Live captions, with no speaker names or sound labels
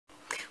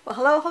Well,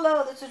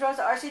 hello, this is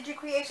Rosa, RCG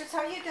Creations.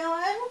 How are you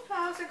doing?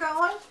 How's it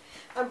going?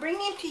 I'm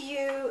bringing to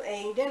you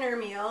a dinner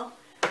meal.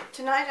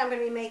 Tonight I'm going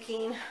to be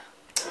making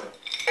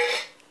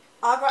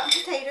au gratin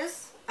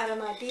potatoes out of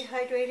my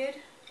dehydrated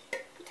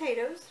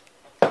potatoes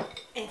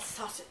and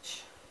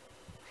sausage.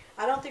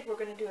 I don't think we're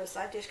going to do a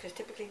side dish because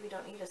typically we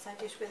don't eat a side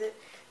dish with it.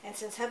 And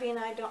since hubby and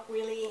I don't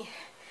really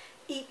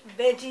eat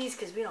veggies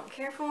because we don't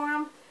care for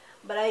them,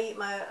 but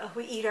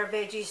we eat our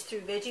veggies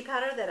through veggie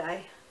powder that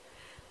I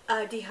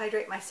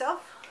dehydrate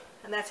myself,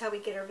 and that's how we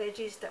get our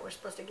veggies that we're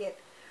supposed to get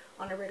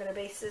on a regular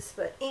basis.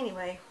 But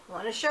anyway, I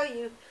want to show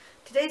you,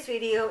 today's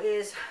video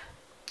is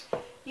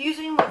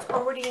using what's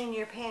already in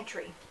your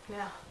pantry.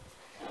 Now,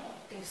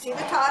 you can see the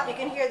top, you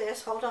can hear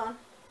this, hold on.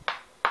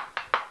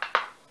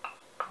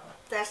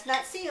 That's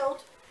not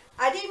sealed.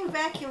 I didn't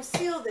vacuum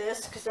seal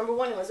this because number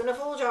one, it was in a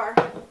full jar.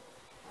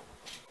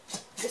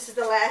 This is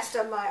the last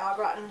of my au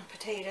gratin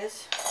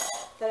potatoes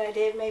that I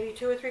did maybe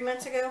 2 or 3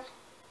 months ago.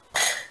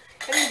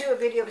 I didn't do a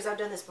video because I've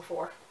done this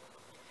before.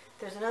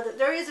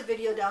 There is a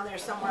video down there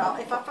somewhere.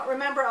 If I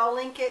remember, I'll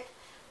link it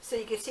so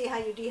you can see how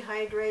you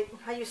dehydrate,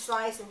 how you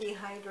slice and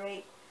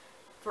dehydrate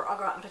for au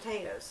gratin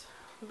potatoes.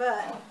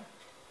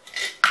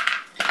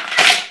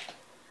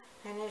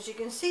 And as you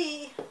can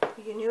see,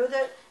 you knew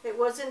that it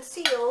wasn't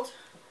sealed.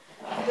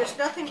 There's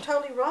nothing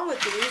totally wrong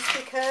with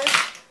these because,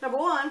 number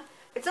one,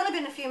 it's only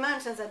been a few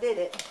months since I did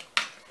it.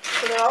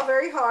 So they're all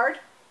very hard.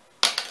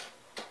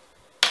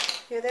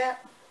 Hear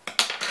that?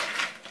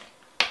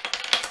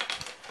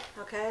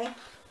 Okay,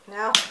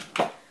 now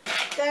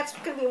that's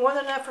going to be more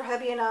than enough for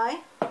hubby and I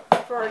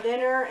for our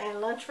dinner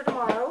and lunch for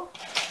tomorrow.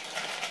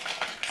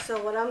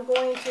 So what I'm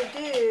going to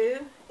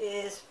do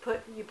is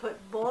you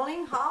put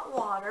boiling hot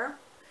water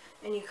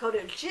and you coat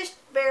it just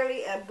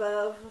barely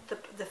above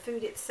the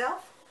food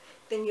itself.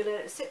 Then you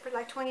let it sit for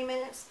like 20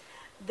 minutes.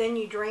 Then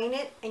you drain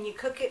it and you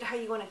cook it how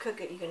you want to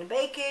cook it. You're going to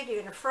bake it, you're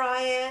going to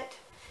fry it.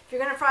 If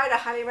you're going to fry it, I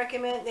highly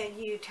recommend that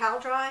you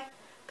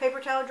paper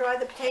towel dry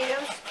the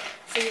potatoes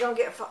so you don't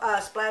get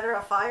splatter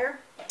of fire.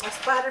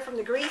 Splatter from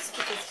the grease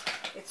because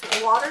it's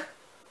water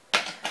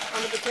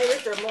on the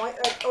potatoes.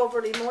 They're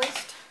overly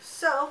moist.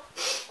 So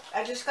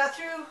I just got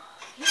through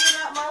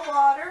heating up my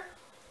water.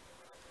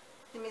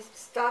 Let me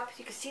stop.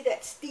 You can see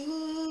that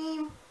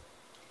steam.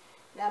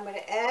 Now I'm going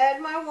to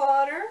add my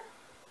water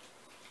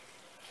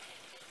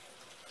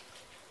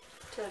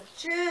to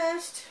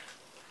just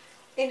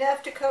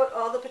enough to coat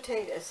all the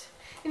potatoes.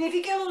 And if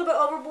you get a little bit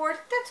overboard,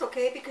 that's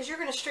okay because you're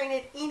going to strain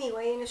it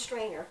anyway in a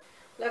strainer.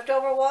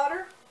 Leftover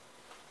water,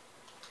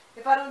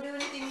 if I don't do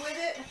anything with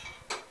it,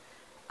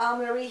 I'm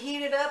going to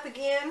reheat it up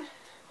again,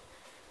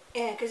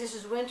 and because this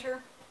is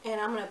winter, and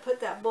I'm going to put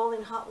that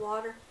boiling hot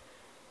water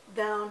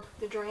down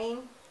the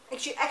drain.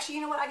 Actually,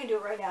 you know what? I can do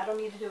it right now. I don't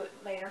need to do it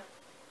later.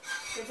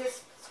 It's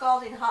just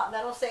scalding hot.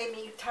 That'll save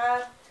me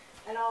time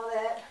and all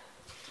that.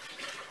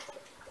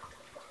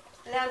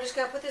 And now I'm just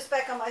going to put this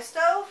back on my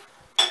stove.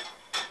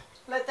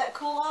 Let that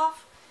cool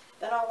off,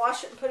 then I'll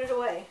wash it and put it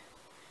away.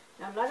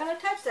 Now I'm not going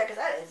to touch that because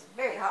that is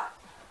very hot.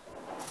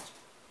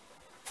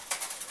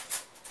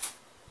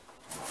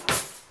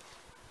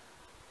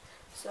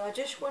 So I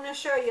just want to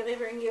show you, let me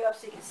bring you up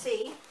so you can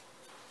see.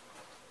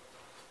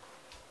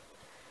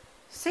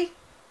 See?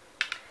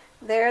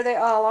 There they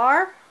all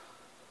are.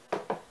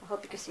 I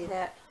hope you can see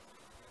that.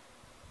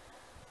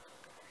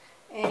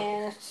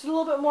 And it's a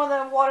little bit more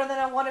than water than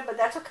I wanted, but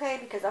that's okay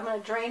because I'm going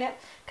to drain it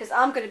because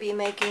I'm going to be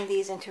making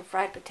these into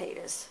fried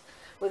potatoes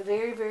with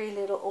very, very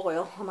little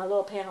oil on my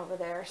little pan over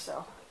there.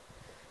 So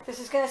this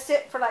is going to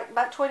sit for like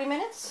about 20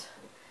 minutes.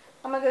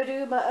 I'm going to go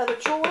do my other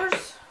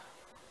chores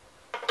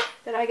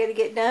that I got to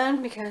get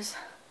done because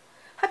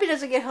hubby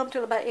doesn't get home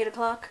till about 8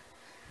 o'clock.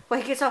 Well,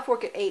 he gets off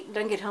work at 8 and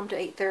doesn't get home till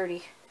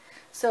 8:30.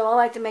 So I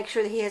like to make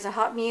sure that he has a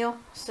hot meal.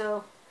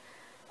 So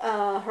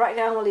right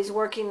now, while he's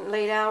working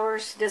late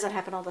hours, it doesn't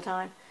happen all the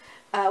time.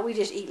 We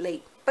just eat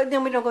late. But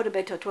then we don't go to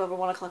bed till 12 or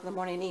 1 o'clock in the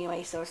morning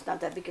anyway, so it's not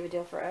that big of a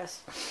deal for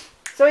us.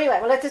 So anyway,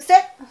 we'll let this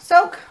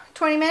soak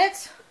 20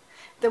 minutes.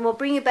 Then we'll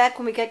bring you back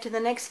when we get to the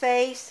next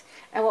phase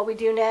and what we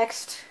do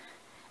next.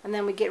 And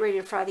then we get ready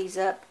to fry these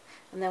up.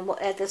 And then we'll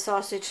add the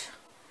sausage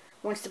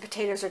once the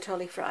potatoes are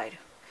totally fried.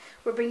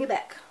 We'll bring you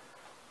back.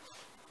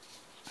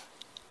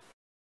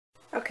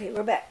 Okay,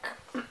 we're back.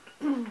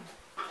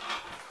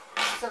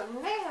 So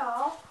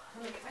now,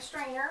 let me get my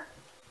strainer.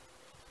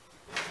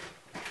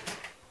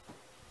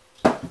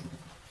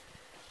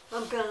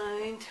 I'm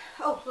going to,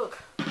 oh look,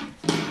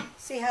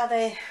 see how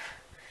they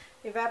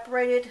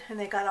evaporated and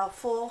they got all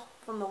full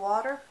from the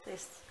water? They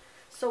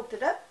soaked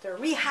it up. They're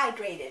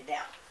rehydrated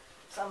now.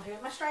 So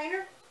here's my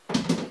strainer.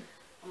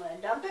 I'm going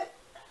to dump it.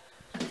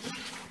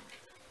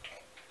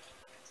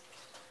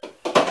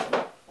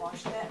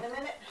 Wash that in a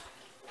minute.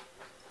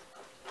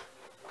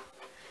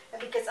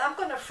 And because I'm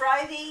going to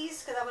fry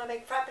these, because I'm going to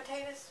make fried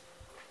potatoes,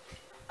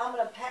 I'm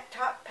going to pat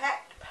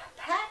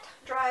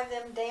dry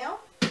them down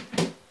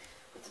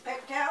with some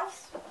paper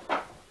towels.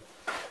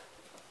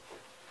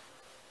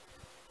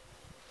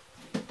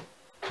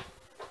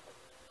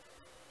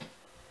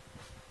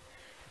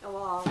 And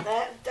while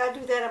I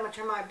do that, I'm going to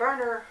turn my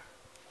burner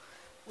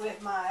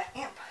with my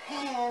amp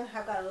pan.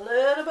 I've got a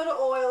little bit of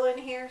oil in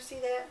here. See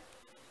that?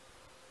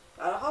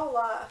 Not a whole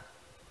lot,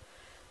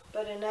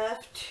 but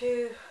enough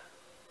to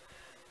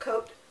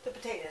coat the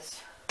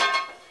potatoes.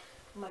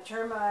 I'm going to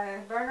turn my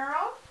burner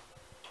off.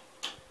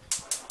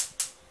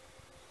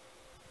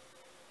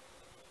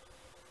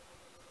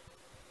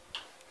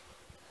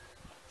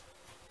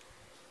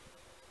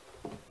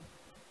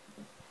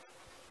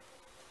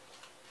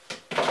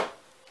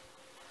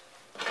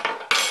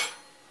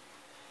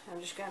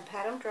 I'm just going to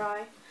pat them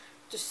dry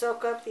to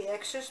soak up the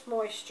excess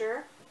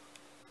moisture.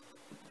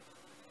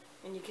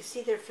 And you can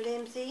see they're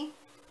flimsy.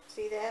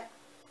 See that?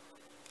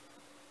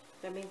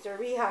 That means they're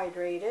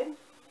rehydrated.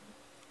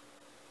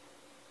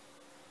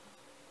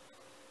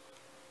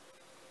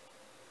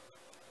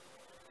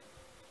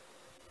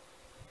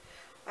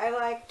 I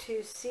like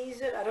to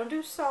season. I don't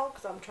do salt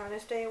because I'm trying to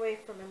stay away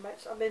from it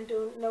much. I've been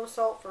doing no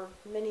salt for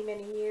many,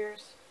 many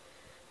years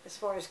as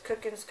far as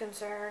cooking is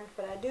concerned.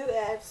 But I do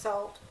add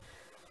salt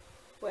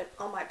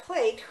on my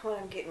plate when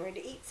I'm getting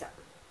ready to eat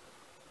something.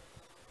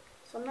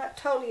 So I'm not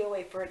totally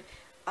away from it.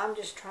 I'm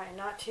just trying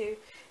not to.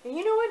 And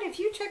you know what? If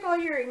you check all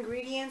your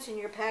ingredients in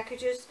your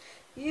packages,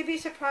 you'd be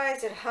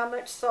surprised at how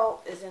much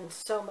salt is in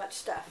so much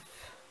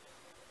stuff.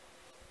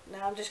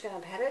 Now I'm just going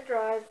to pat it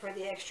dry for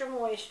the extra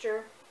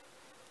moisture.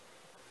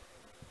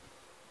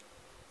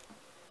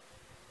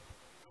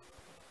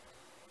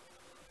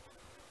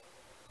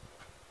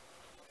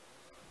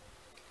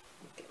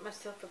 Get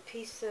myself a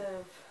piece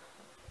of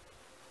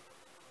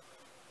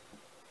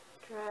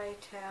dry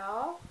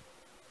towel.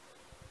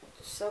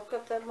 Soak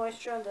up that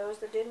moisture on those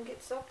that didn't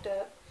get soaked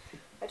up.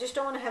 I just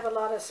don't want to have a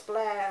lot of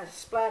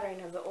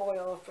splattering of the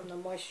oil from the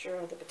moisture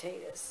of the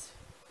potatoes.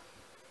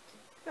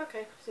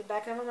 Okay, so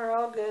back of them are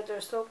all good.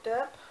 They're soaked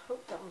up. Oh,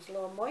 that one's a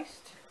little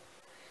moist.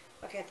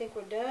 Okay, I think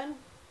we're done.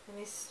 Let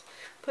me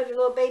put a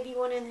little baby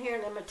one in here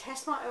and I'm going to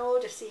test my oil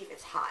to see if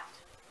it's hot.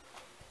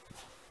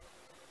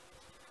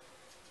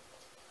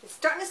 It's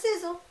starting to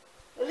sizzle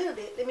a little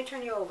bit. Let me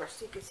turn you over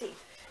so you can see.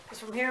 Because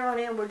from here on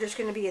in, we're just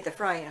going to be at the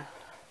frying.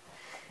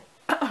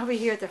 Over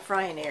here at the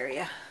frying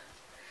area.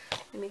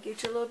 Let me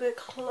get you a little bit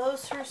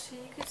closer so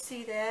you can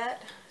see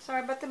that.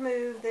 Sorry about the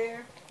move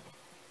there.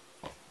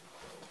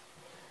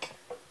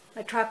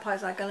 My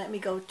tripod's not going to let me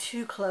go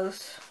too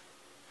close.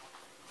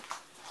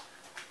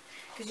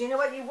 Because you know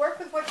what? You work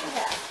with what you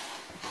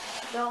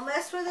have. Don't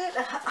mess with it.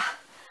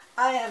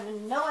 I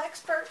am no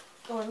expert.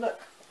 Oh, look.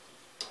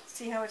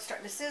 See how it's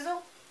starting to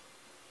sizzle?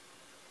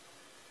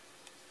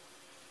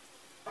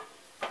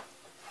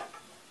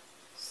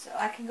 So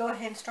I can go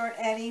ahead and start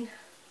adding.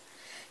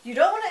 You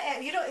don't want to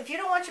add, if you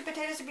don't want your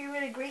potatoes to be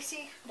really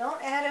greasy,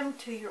 don't add them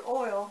to your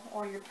oil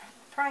or your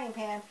frying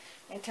pan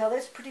until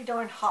it's pretty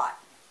darn hot.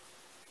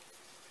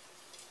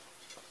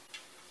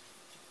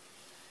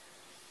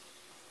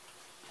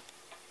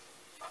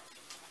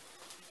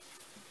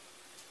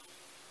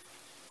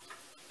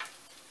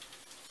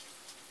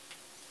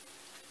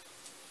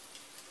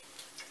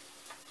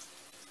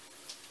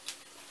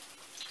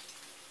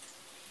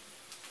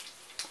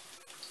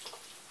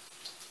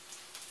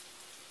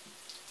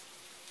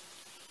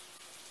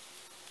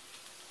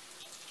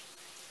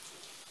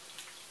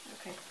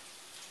 Okay,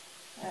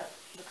 that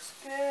looks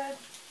good.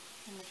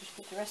 I'm going to just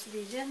put the rest of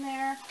these in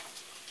there.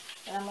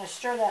 And I'm going to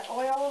stir that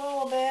oil a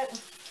little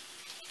bit.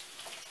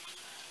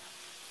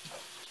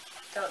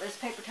 Throw this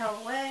paper towel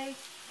away.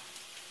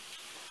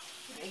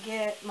 I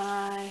get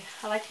I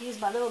like to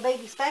use my little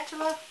baby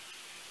spatula.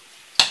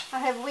 I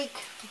have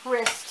weak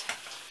wrist,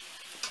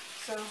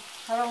 so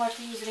I don't like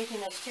to use anything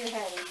that's too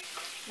heavy.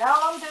 Now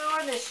all I'm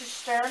doing is just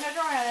stirring it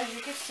around, as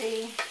you can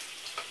see.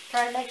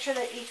 Trying to make sure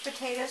that each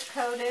potato is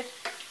coated.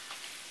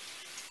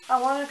 I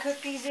want to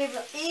cook these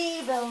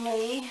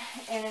evenly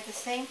and at the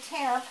same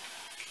temp,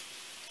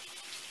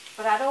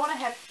 but I don't want to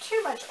have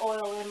too much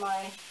oil in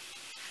my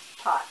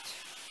pot,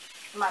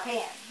 my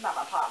pan, not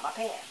my pot, my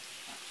pan.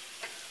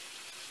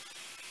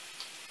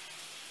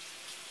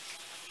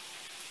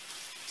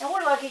 And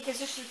we're lucky because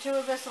just the two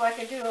of us, so I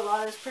can do a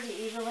lot of this pretty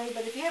evenly.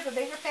 But if you have a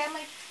bigger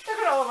family, they're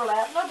going to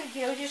overlap. No big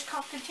deal. You just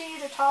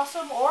continue to toss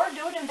them or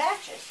do it in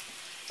batches.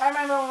 I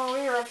remember when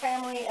we were a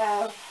family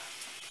of,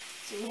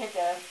 so we had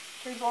the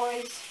 3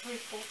 boys, 3,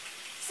 4,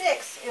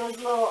 6. It was a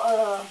little,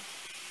 I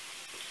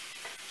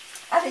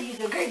had to use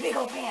the great big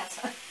old pans,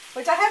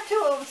 which I have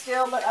 2 of them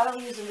still, but I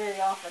don't use them very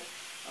often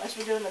unless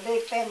we're doing a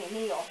big family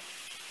meal,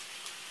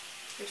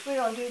 which we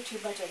don't do too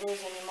much of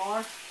those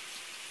anymore.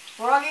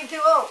 We're all getting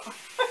too old.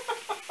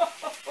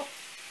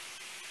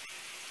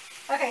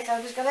 Okay, so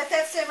I'm just going to let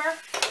that simmer.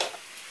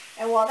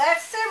 And while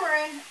that's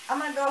simmering, I'm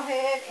going to go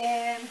ahead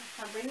and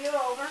I'll bring you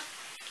over.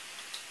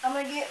 I'm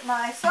going to get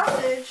my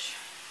sausage.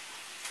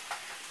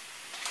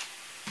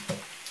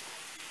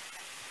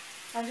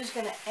 I'm just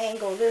going to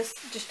angle this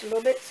just a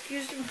little bit.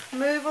 Excuse the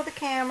move of the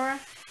camera.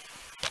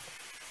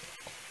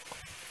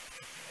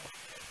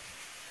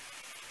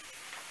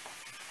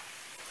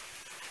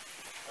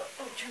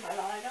 Let me turn my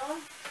light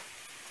on.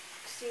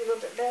 See a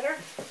little bit better.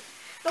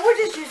 And we're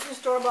just using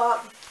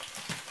store-bought.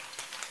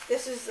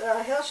 This is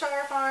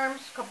Hillshire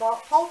Farms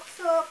polka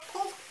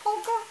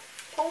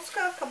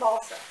Polska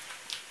kielbasa.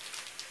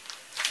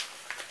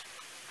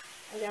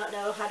 I don't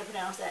know how to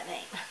pronounce that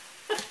name.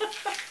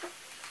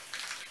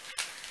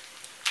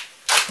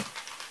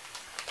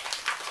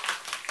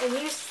 And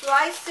you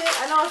slice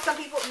it. I know some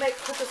people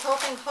put this whole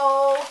thing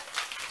whole.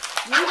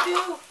 You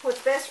do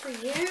what's best for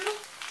you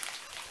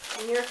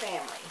and your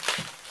family.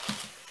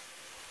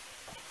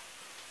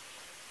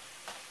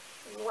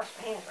 Let me wash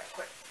my hands right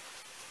quick.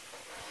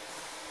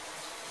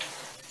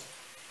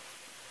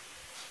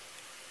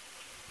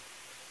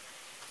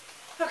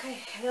 Okay,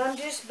 and I'm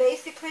just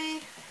basically,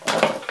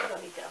 I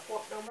don't need that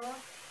fork no more.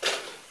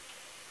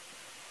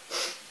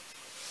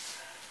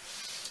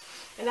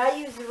 And I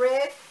use the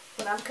red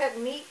when I'm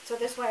cutting meat, so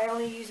this way I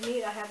only use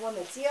meat. I have one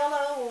that's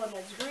yellow, one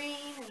that's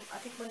green, and I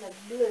think one that's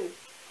blue.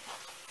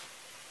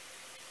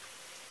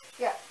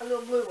 Yeah, a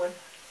little blue one.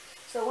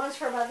 So one's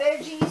for my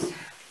veggies,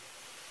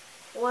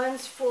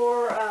 one's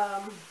for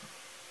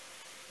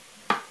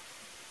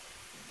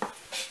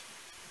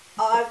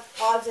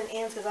odds and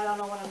ends because I don't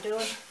know what I'm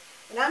doing.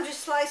 And I'm just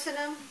slicing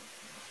them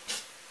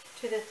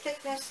to the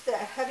thickness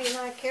that hubby and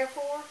I care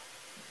for.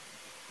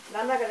 And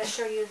I'm not going to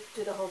show you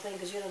do the whole thing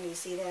because you don't need to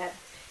see that.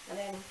 And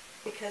then,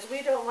 because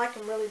we don't like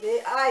them really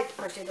big, I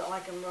personally don't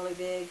like them really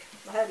big.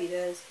 My hubby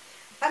does.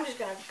 I'm just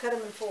going to cut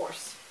them in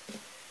fours.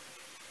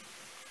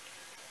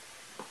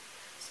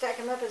 Stack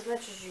them up as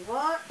much as you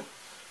want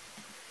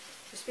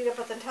to speed up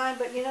with the time.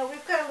 But you know,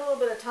 we've got a little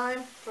bit of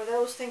time for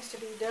those things to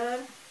be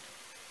done.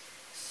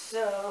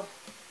 So,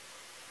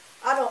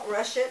 I don't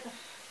rush it.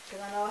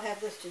 Because I know I have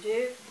this to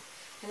do.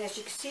 And as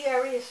you can see, I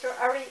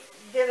already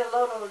did a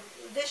load of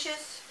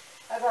dishes.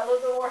 I've got a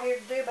little bit more here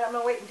to do, but I'm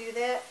going to wait and do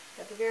that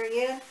at the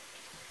very end.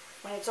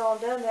 When it's all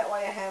done, that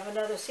way I have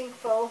another sink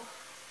full.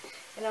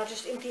 And I'll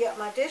just empty out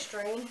my dish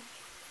drain.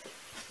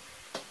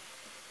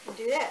 And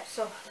do that.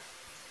 So,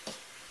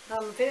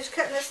 I'm finished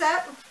cutting this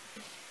up.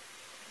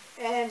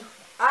 And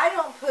I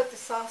don't put the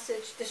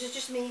sausage, this is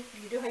just me,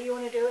 you do how you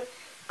want to do it.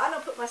 I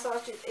don't put my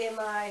sausage in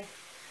my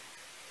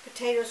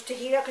potatoes to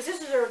heat up because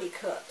this is already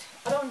cooked.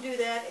 I don't do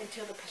that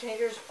until the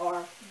potatoes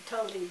are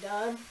totally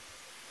done.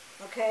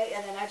 Okay,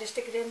 and then I just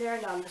stick it in there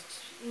and I'm just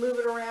move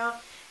it around,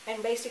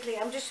 and basically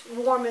I'm just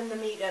warming the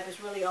meat up is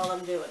really all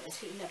I'm doing, is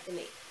heating up the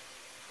meat.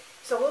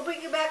 So we'll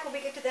bring you back when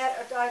we get to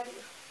that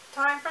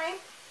time frame.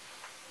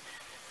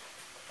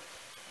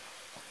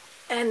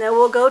 And then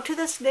we'll go to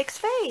this next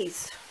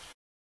phase.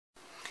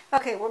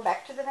 Okay, we're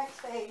back to the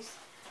next phase.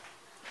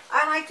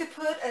 I like to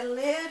put a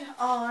lid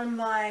on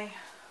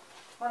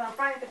when I'm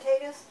frying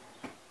potatoes,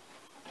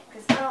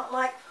 because I don't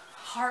like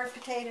hard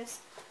potatoes.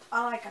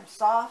 I like them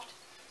soft,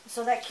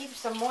 so that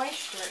keeps the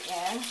moisture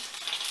in.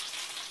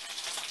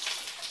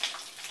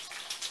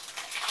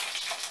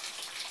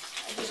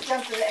 I just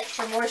dumped the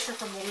extra moisture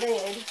from the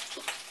lid.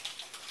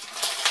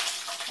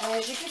 And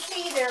as you can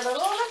see, they're a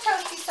little on the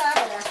toasty side,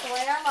 but that's the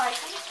way I like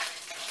them.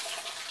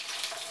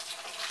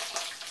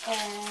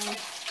 And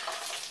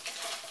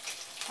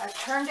I've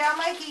turned down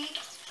my heat.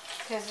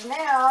 Because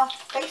now,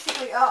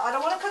 basically, I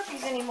don't want to cook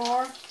these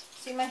anymore.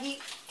 See my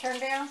heat turned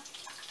down?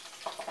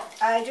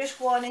 I just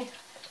want to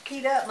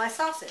heat up my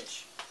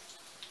sausage.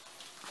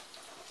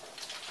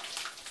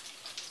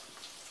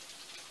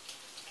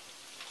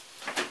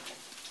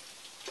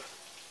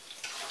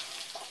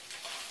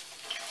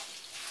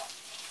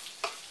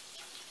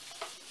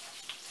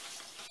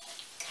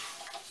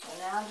 So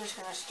now I'm just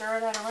going to stir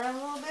that around a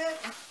little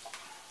bit.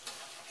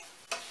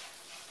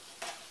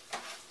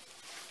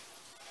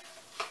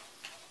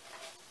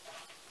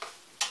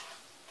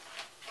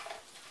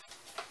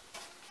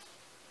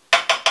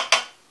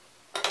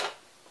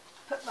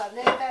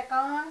 Lid back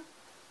on,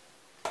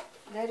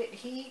 let it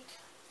heat,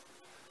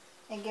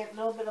 and get a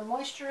little bit of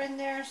moisture in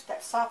there so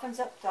that softens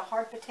up the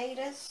hard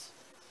potatoes.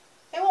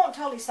 It won't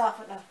totally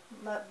soften them,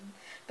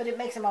 but it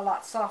makes them a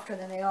lot softer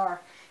than they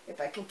are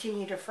if I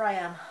continue to fry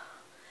them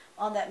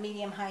on that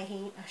medium-high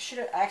heat.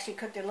 I actually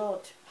cooked it a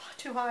little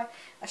too high.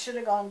 I should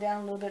have gone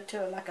down a little bit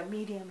to like a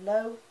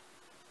medium-low,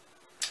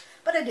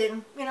 but I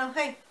didn't. You know,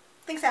 hey,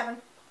 things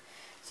happen.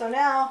 So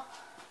now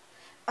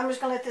I'm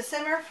just going to let this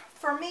simmer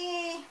for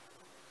me.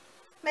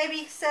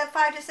 Maybe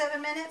 5 to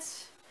 7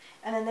 minutes,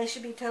 and then they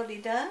should be totally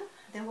done.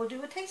 Then we'll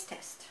do a taste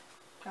test.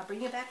 I'll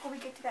bring you back when we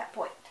get to that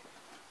point.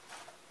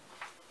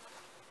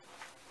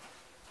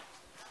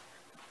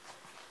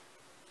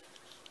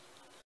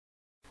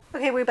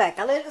 Okay, we're back.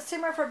 I let it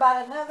simmer for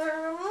about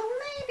another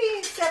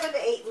maybe 7 to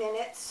 8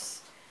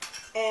 minutes,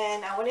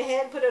 and I went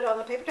ahead and put it on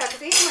the paper towel.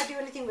 Because anytime I do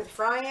anything with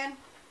frying,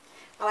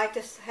 I like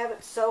to have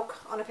it soak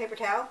on a paper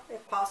towel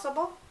if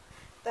possible.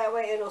 That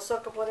way it'll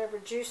soak up whatever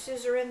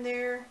juices are in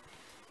there.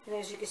 And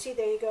as you can see,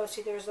 there you go.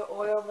 See, there's the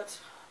oil,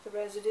 that's the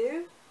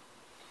residue.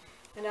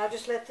 And I'll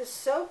just let this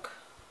soak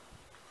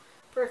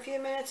for a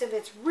few minutes. If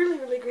it's really,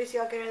 really greasy,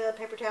 I'll get another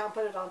paper towel and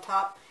put it on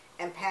top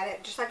and pat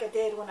it, just like I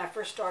did when I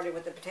first started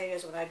with the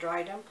potatoes when I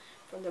dried them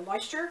from the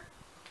moisture.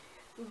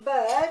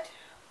 But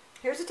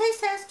here's a taste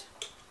test.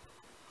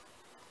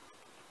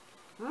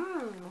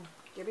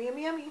 Yummy,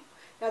 yummy, yummy.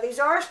 Now these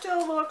are still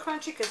a little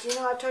crunchy because, you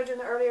know, I told you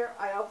earlier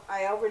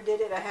I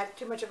overdid it. I had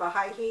too much of a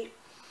high heat.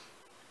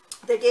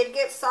 They did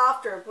get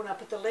softer when I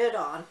put the lid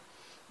on,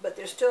 but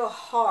they're still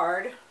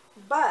hard,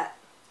 but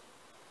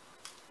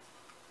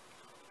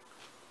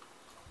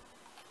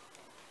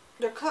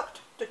they're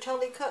cooked. They're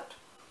totally cooked.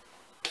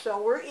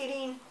 So we're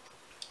eating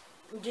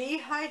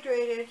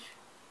dehydrated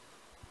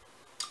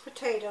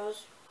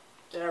potatoes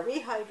that are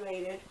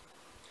rehydrated,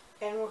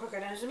 and we're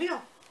cooking it as a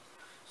meal.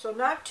 So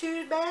not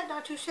too bad,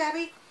 not too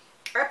shabby.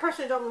 I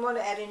personally don't want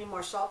to add any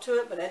more salt to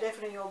it, but I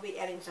definitely will be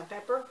adding some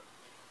pepper.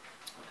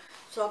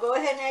 So go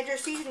ahead and add your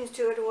seasonings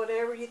to it or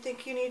whatever you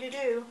think you need to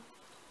do.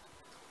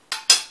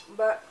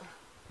 But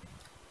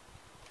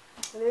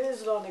it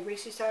is a little on the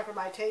greasy side for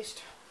my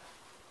taste.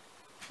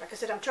 Like I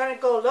said, I'm trying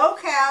to go low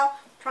cal,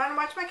 trying to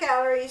watch my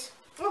calories.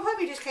 Oh,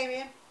 hubby just came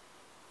in.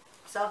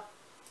 So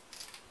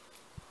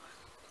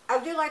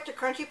I do like the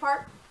crunchy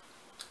part.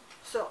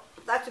 So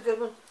that's a good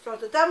one. So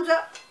the thumbs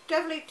up,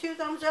 definitely 2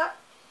 thumbs up.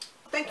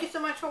 Thank you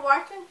so much for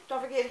watching.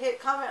 Don't forget to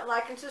hit comment,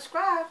 like, and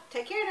subscribe.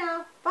 Take care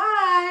now.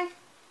 Bye.